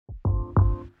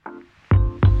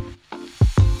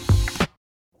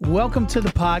Welcome to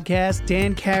the podcast,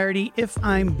 Dan Carity, If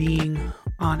I'm Being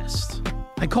Honest.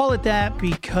 I call it that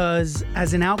because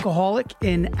as an alcoholic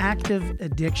in active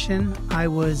addiction, I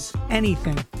was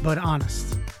anything but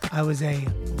honest. I was a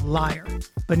liar.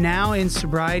 But now in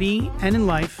sobriety and in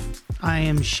life, I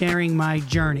am sharing my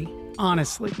journey,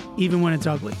 honestly, even when it's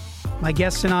ugly. My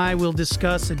guests and I will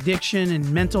discuss addiction and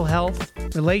mental health,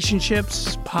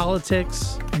 relationships,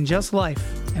 politics, and just life.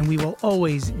 And we will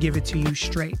always give it to you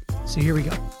straight. So here we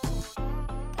go.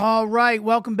 All right,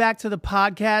 welcome back to the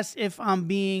podcast, If I'm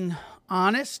Being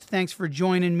Honest. Thanks for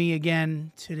joining me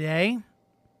again today.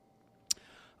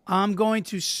 I'm going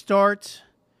to start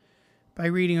by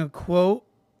reading a quote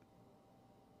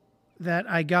that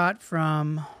I got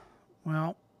from,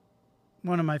 well,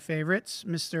 one of my favorites,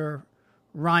 Mr.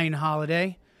 Ryan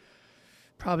Holiday.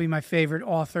 Probably my favorite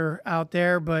author out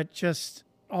there, but just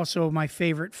also my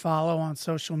favorite follow on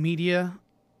social media.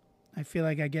 I feel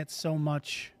like I get so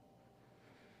much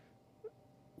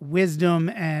wisdom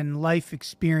and life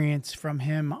experience from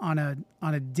him on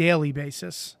a daily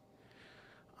basis.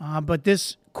 But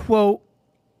this quote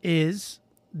is,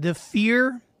 "The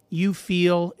fear you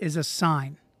feel is a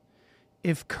sign.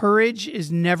 If courage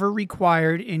is never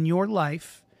required in your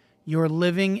life, you're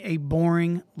living a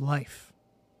boring life.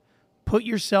 Put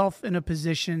yourself in a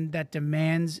position that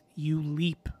demands you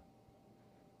leap."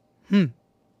 I'm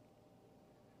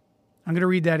going to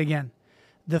read that again.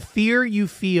 The fear you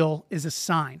feel is a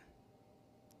sign.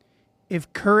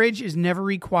 If courage is never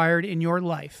required in your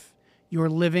life, you're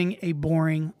living a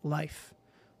boring life.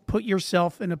 Put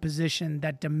yourself in a position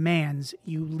that demands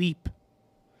you leap.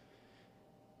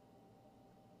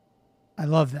 I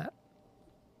love that.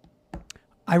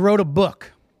 I wrote a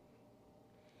book.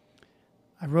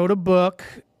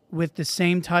 With the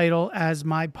same title as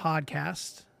my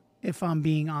podcast, If I'm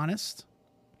Being Honest.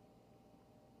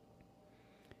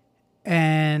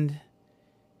 And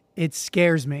it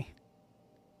scares me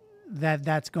that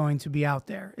that's going to be out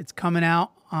there. It's coming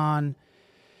out on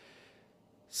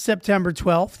September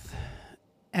 12th,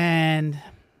 and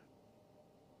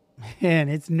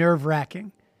it's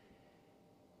nerve-wracking.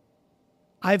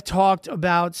 I've talked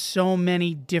about so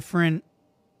many different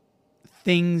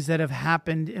things that have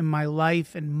happened in my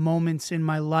life and moments in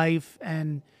my life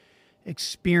and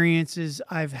experiences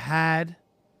I've had,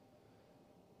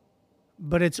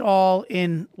 but it's all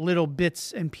in little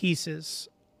bits and pieces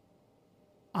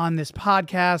on this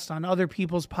podcast, on other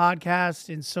people's podcasts,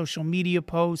 in social media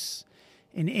posts,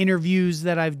 in interviews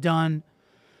that I've done.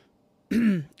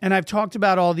 And I've talked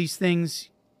about all these things,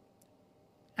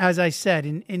 as I said,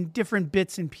 in different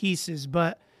bits and pieces,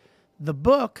 but the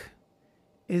book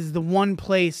is the one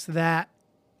place that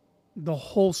the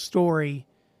whole story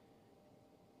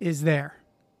is there.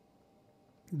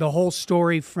 The whole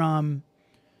story from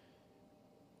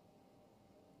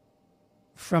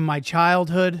my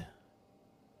childhood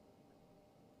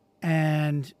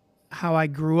and how I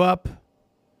grew up,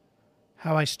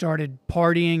 how I started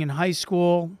partying in high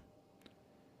school,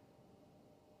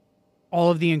 all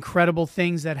of the incredible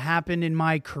things that happened in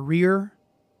my career,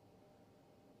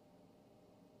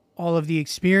 all of the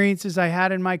experiences I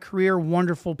had in my career,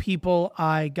 wonderful people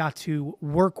I got to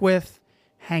work with,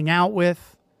 hang out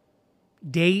with,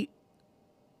 date.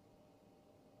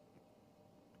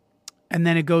 And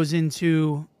then it goes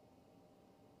into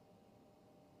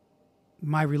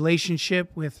my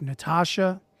relationship with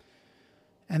Natasha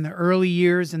and the early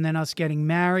years, and then us getting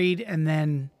married, and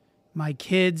then my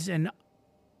kids and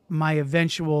my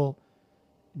eventual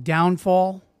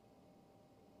downfall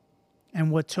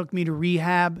and what took me to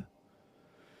rehab,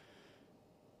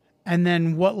 and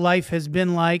then what life has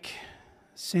been like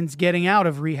since getting out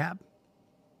of rehab.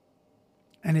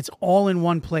 And it's all in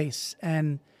one place.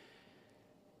 And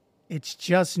it's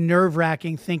just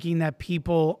nerve-wracking thinking that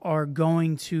people are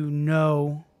going to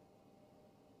know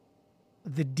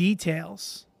the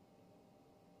details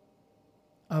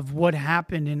of what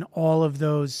happened in all of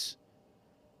those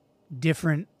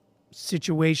different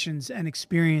situations and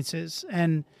experiences.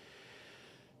 And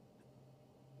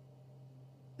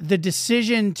the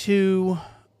decision to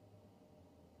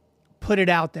put it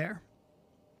out there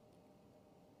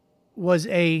was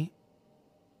I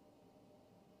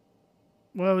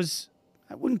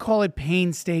wouldn't call it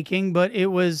painstaking, but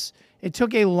it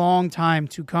took a long time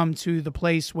to come to the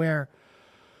place where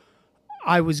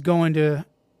I was going to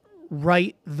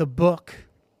write the book.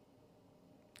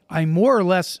 I more or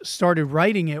less started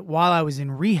writing it while I was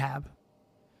in rehab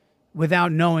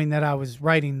without knowing that I was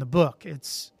writing the book.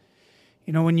 It's,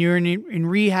 when you're in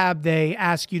rehab, they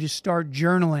ask you to start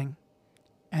journaling.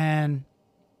 And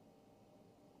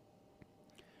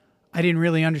I didn't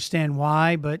really understand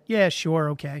why, but yeah, sure,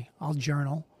 okay, I'll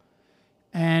journal.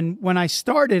 And when I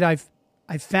started, I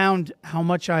found how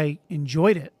much I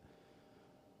enjoyed it.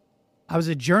 I was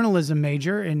a journalism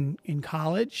major in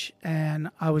college, and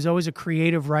I was always a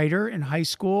creative writer in high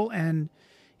school and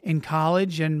in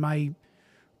college and my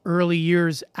early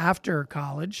years after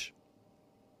college.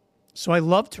 So I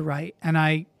loved to write, and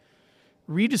I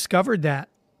rediscovered that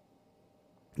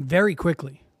very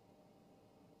quickly.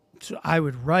 So I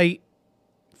would write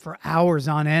for hours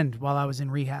on end while I was in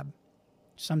rehab,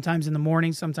 sometimes in the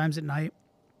morning, sometimes at night,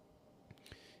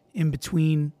 in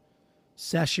between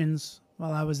sessions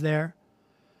while I was there.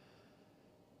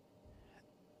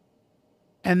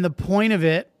 And the point of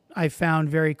it, I found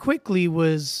very quickly,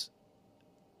 was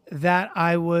that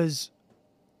I was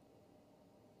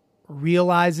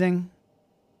realizing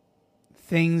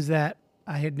things that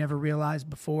I had never realized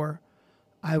before.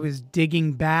 I was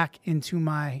digging back into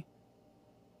my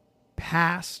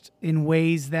past in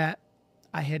ways that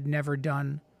I had never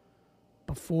done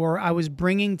before. I was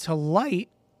bringing to light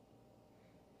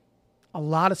a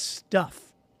lot of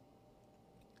stuff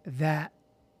that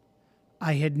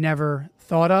I had never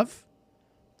thought of,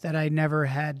 that I never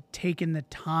had taken the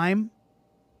time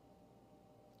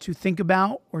to think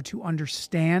about or to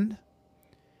understand.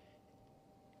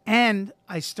 And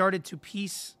I started to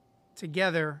piece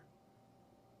together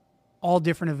all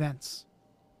different events.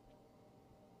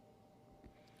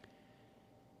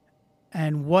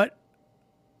 And what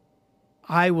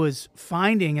I was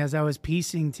finding as I was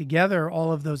piecing together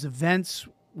all of those events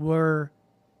were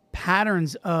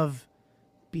patterns of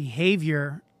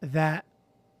behavior that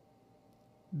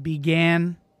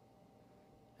began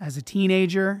as a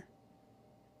teenager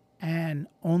and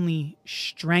only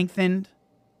strengthened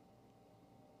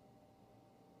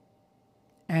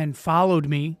and followed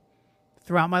me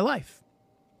throughout my life.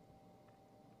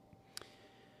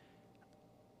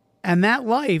 And that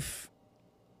life,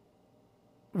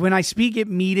 when I speak at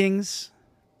meetings,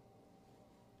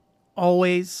 I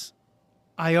always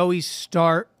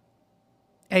start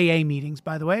AA meetings,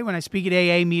 by the way. When I speak at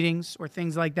AA meetings or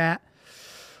things like that,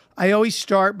 I always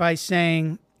start by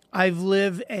saying, I've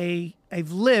lived a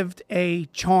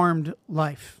charmed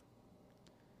life.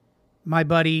 My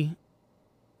buddy,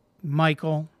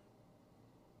 Michael,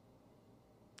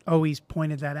 always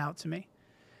pointed that out to me.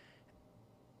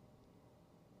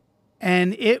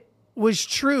 And it was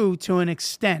true to an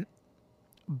extent,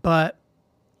 but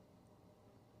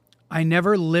I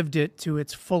never lived it to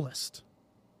its fullest.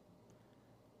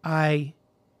 I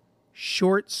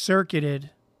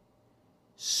short-circuited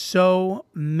so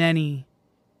many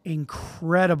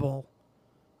incredible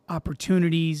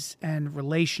opportunities and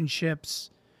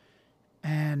relationships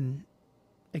and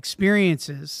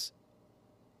experiences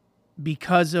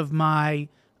because of my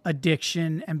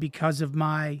addiction and because of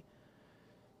my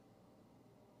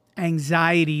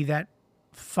anxiety that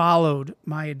followed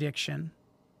my addiction.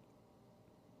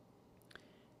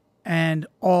 And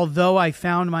although I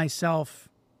found myself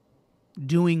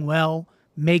doing well,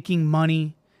 making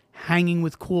money, hanging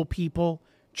with cool people,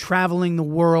 traveling the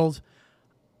world,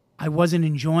 I wasn't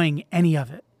enjoying any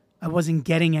of it. I wasn't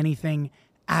getting anything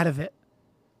out of it.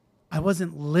 I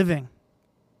wasn't living.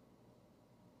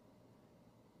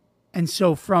 And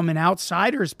so from an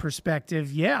outsider's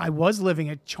perspective, yeah, I was living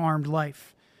a charmed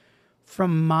life.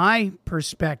 From my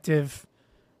perspective,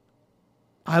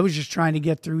 I was just trying to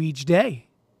get through each day.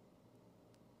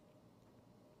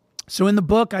 So in the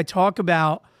book, I talk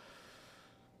about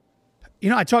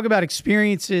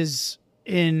experiences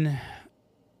in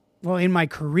my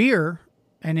career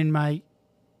and in my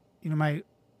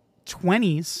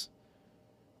 20s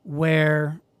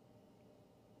where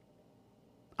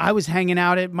I was hanging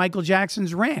out at Michael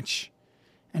Jackson's ranch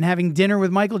and having dinner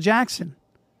with Michael Jackson.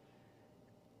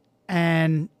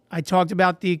 And I talked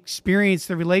about the experience,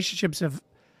 the relationships of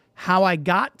how I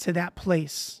got to that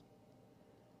place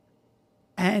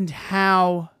and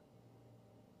how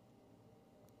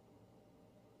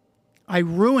I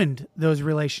ruined those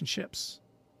relationships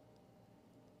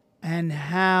and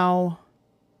how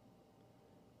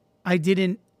I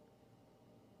didn't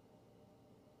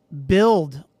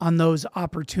build on those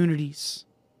opportunities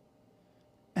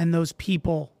and those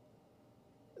people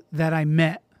that I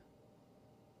met.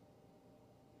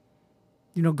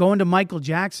 Going to Michael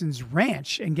Jackson's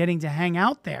ranch and getting to hang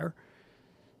out there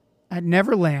at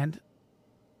Neverland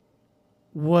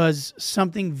was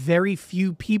something very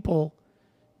few people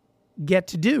get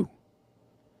to do.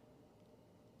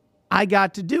 I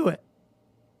got to do it.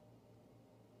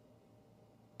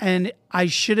 And I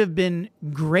should have been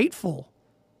grateful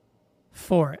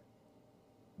for it,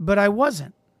 but I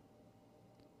wasn't.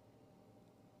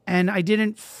 And I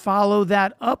didn't follow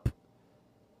that up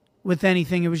with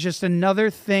anything. It was just another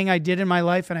thing I did in my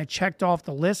life, and I checked off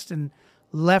the list and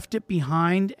left it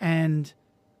behind and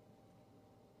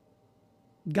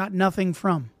got nothing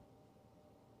from.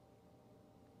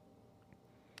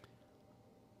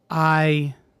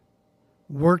 I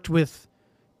worked with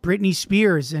Britney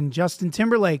Spears and Justin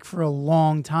Timberlake for a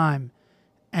long time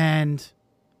and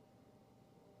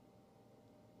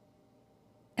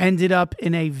ended up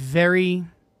in a very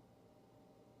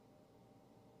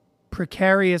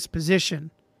precarious position,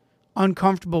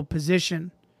 uncomfortable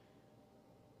position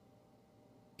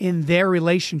in their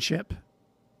relationship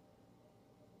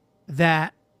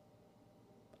that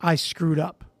I screwed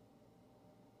up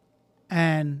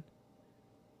and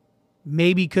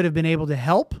maybe could have been able to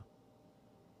help,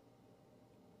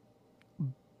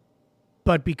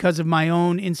 but because of my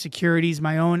own insecurities,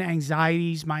 my own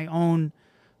anxieties, my own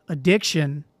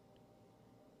addiction,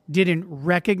 didn't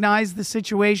recognize the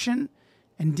situation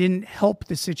and didn't help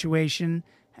the situation.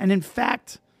 And in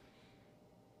fact,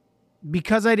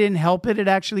 because I didn't help it, it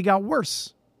actually got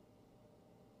worse.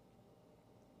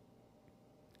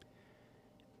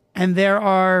 And there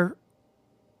are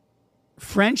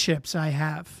friendships I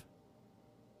have.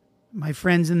 My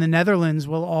friends in the Netherlands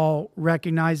will all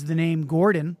recognize the name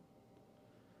Gordon.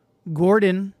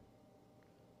 Gordon,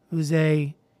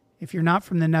 if you're not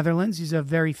from the Netherlands, he's a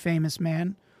very famous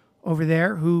man over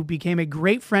there who became a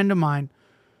great friend of mine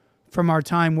from our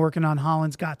time working on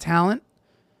Holland's Got Talent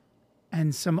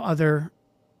and some other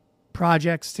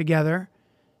projects together.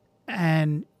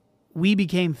 And we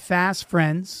became fast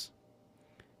friends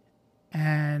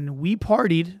and we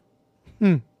partied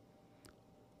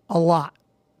a lot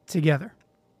together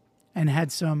and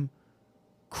had some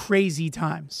crazy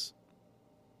times.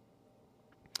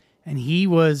 And he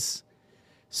was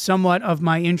somewhat of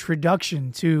my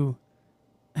introduction to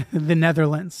the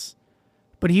Netherlands.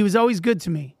 But he was always good to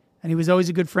me, and he was always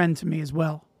a good friend to me as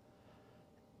well.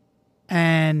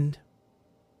 And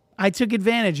I took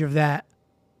advantage of that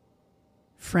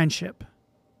friendship.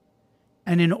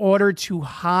 And in order to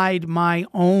hide my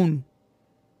own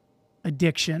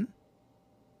addiction,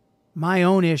 my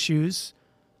own issues,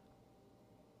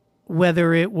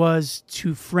 whether it was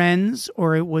to friends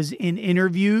or it was in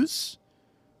interviews,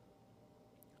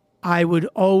 I would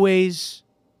always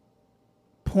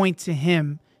point to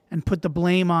him and put the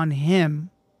blame on him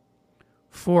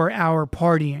for our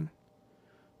partying,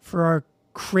 for our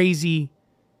crazy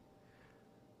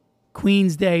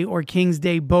Queen's Day or King's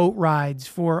Day boat rides,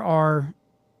 for our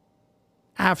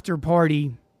after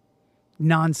party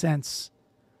nonsense.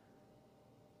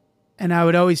 And I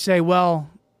would always say, well,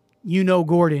 you know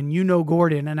Gordon.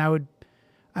 And I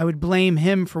would blame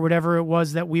him for whatever it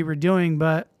was that we were doing,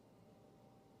 but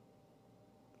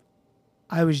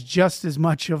I was just as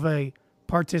much of a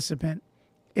participant,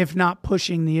 if not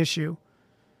pushing the issue,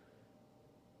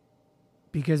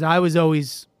 because I was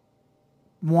always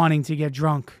wanting to get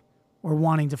drunk or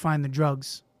wanting to find the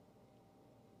drugs.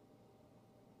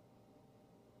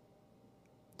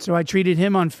 So I treated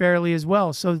him unfairly as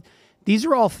well. So these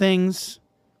are all things,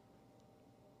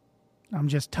 I'm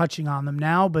just touching on them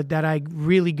now, but that I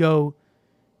really go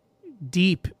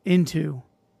deep into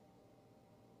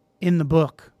in the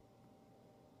book.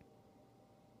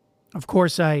 Of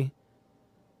course, as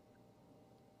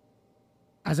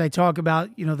I talk about,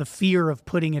 the fear of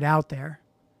putting it out there,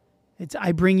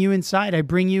 I bring you inside. I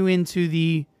bring you into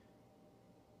the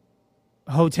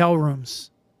hotel rooms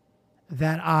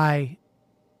that I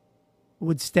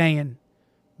would stay in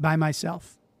by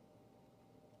myself.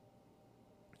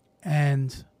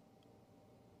 And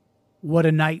what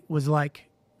a night was like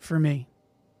for me.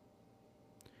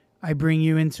 I bring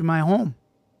you into my home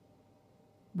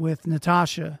with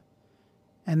Natasha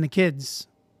and the kids.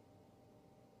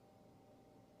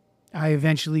 I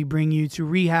eventually bring you to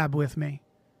rehab with me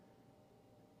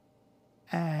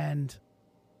and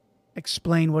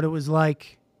explain what it was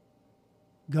like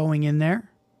going in there.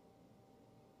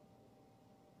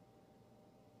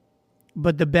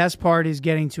 But the best part is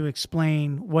getting to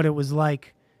explain what it was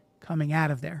like coming out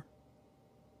of there.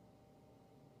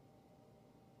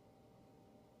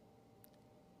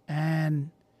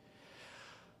 And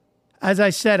as I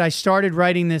said, I started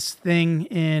writing this thing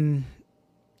in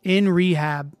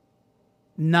rehab,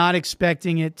 not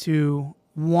expecting it to,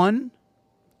 one,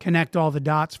 connect all the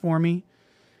dots for me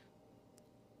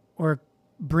or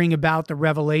bring about the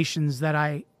revelations that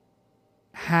I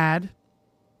had.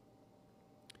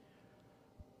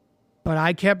 But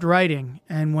I kept writing.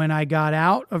 And when I got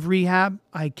out of rehab,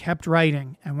 I kept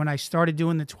writing. And when I started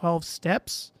doing the 12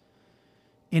 steps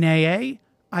in AA,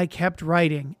 I kept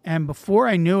writing. And before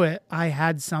I knew it, I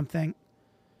had something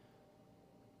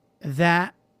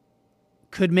that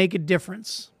could make a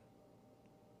difference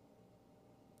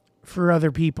for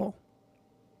other people.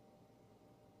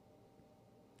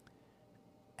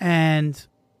 And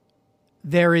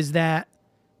there is that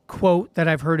quote that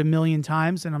I've heard a million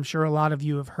times, and I'm sure a lot of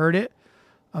you have heard it,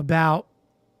 about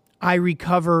I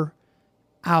recover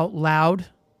out loud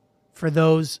for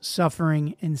those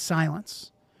suffering in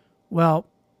silence. Well,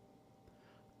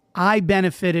 I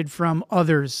benefited from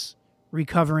others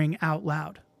recovering out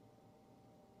loud.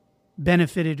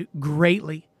 Benefited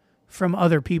greatly from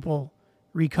other people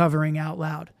recovering out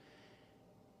loud.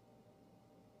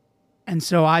 And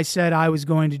so I said I was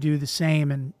going to do the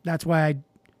same, and that's why I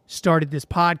started this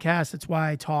podcast. That's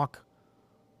why I talk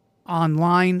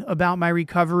online about my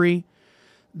recovery.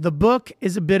 The book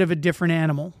is a bit of a different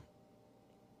animal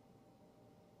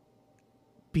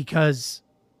because,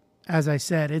 as I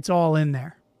said, it's all in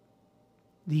there.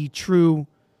 The true,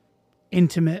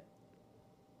 intimate,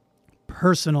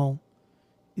 personal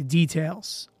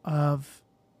details of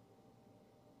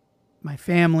my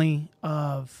family,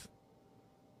 of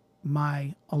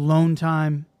my alone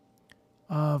time,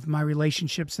 of my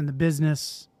relationships in the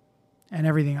business, and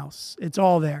everything else. It's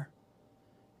all there.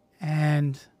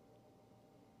 And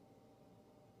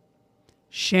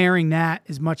sharing that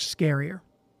is much scarier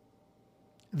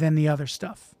than the other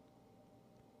stuff.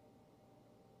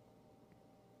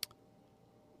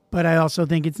 But I also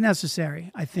think it's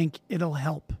necessary. I think it'll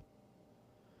help.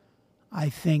 I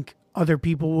think other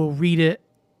people will read it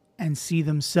and see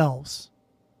themselves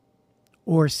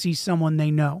or see someone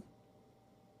they know.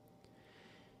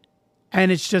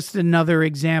 And it's just another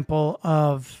example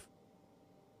of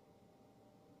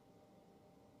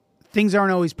things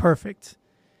aren't always perfect.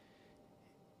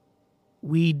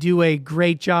 We do a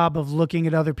great job of looking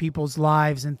at other people's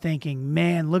lives and thinking,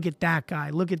 man, look at that guy,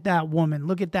 look at that woman,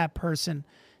 look at that person,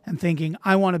 and thinking,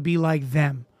 I want to be like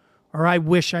them, or I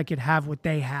wish I could have what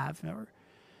they have. Or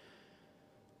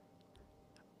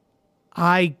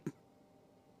I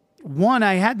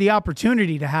had the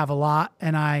opportunity to have a lot,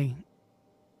 and I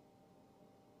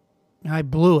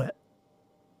blew it.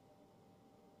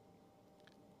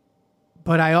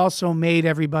 But I also made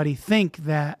everybody think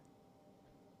that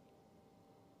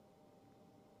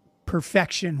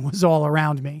perfection was all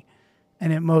around me,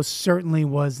 and it most certainly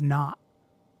was not.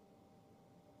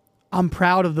 I'm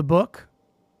proud of the book.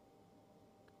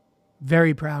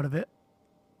 Very proud of it.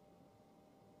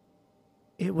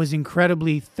 It was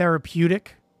incredibly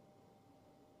therapeutic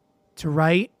to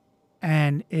write,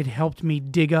 and it helped me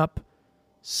dig up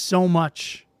so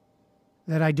much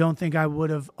that I don't think I would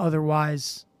have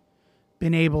otherwise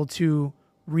been able to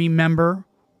remember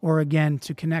or, again,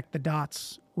 to connect the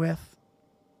dots with.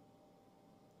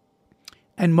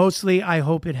 And mostly, I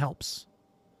hope it helps.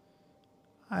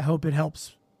 I hope it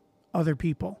helps other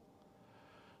people.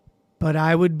 But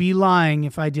I would be lying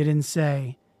if I didn't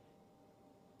say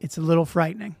it's a little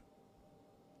frightening.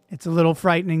 It's a little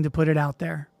frightening to put it out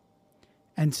there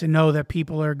and to know that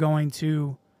people are going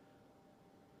to,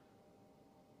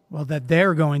 that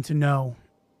they're going to know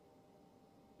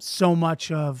so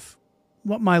much of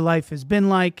what my life has been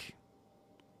like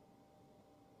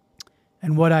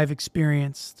and what I've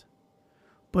experienced.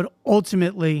 But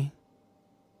ultimately,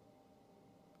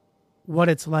 what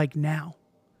it's like now.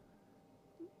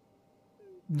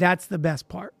 That's the best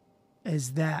part,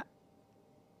 is that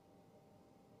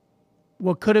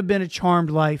what could have been a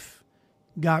charmed life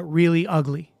got really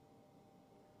ugly.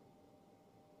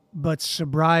 But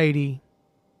sobriety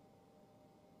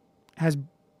has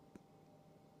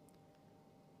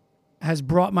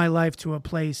brought my life to a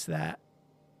place that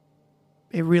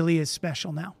it really is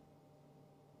special now.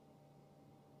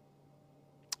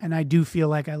 And I do feel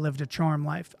like I lived a charmed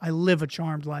life. I live a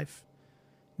charmed life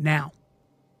now.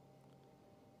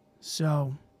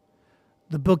 So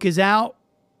the book is out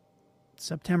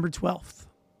September 12th,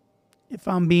 if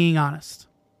I'm being honest.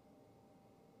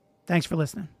 Thanks for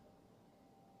listening.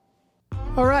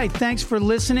 All right, thanks for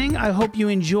listening. I hope you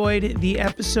enjoyed the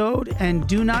episode, and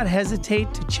do not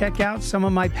hesitate to check out some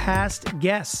of my past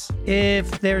guests.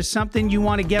 If there's something you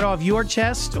want to get off your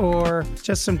chest or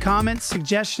just some comments,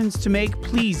 suggestions to make,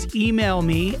 please email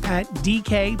me at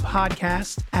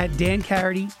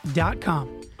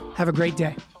dkpodcast@dancarity.com. Have a great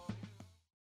day.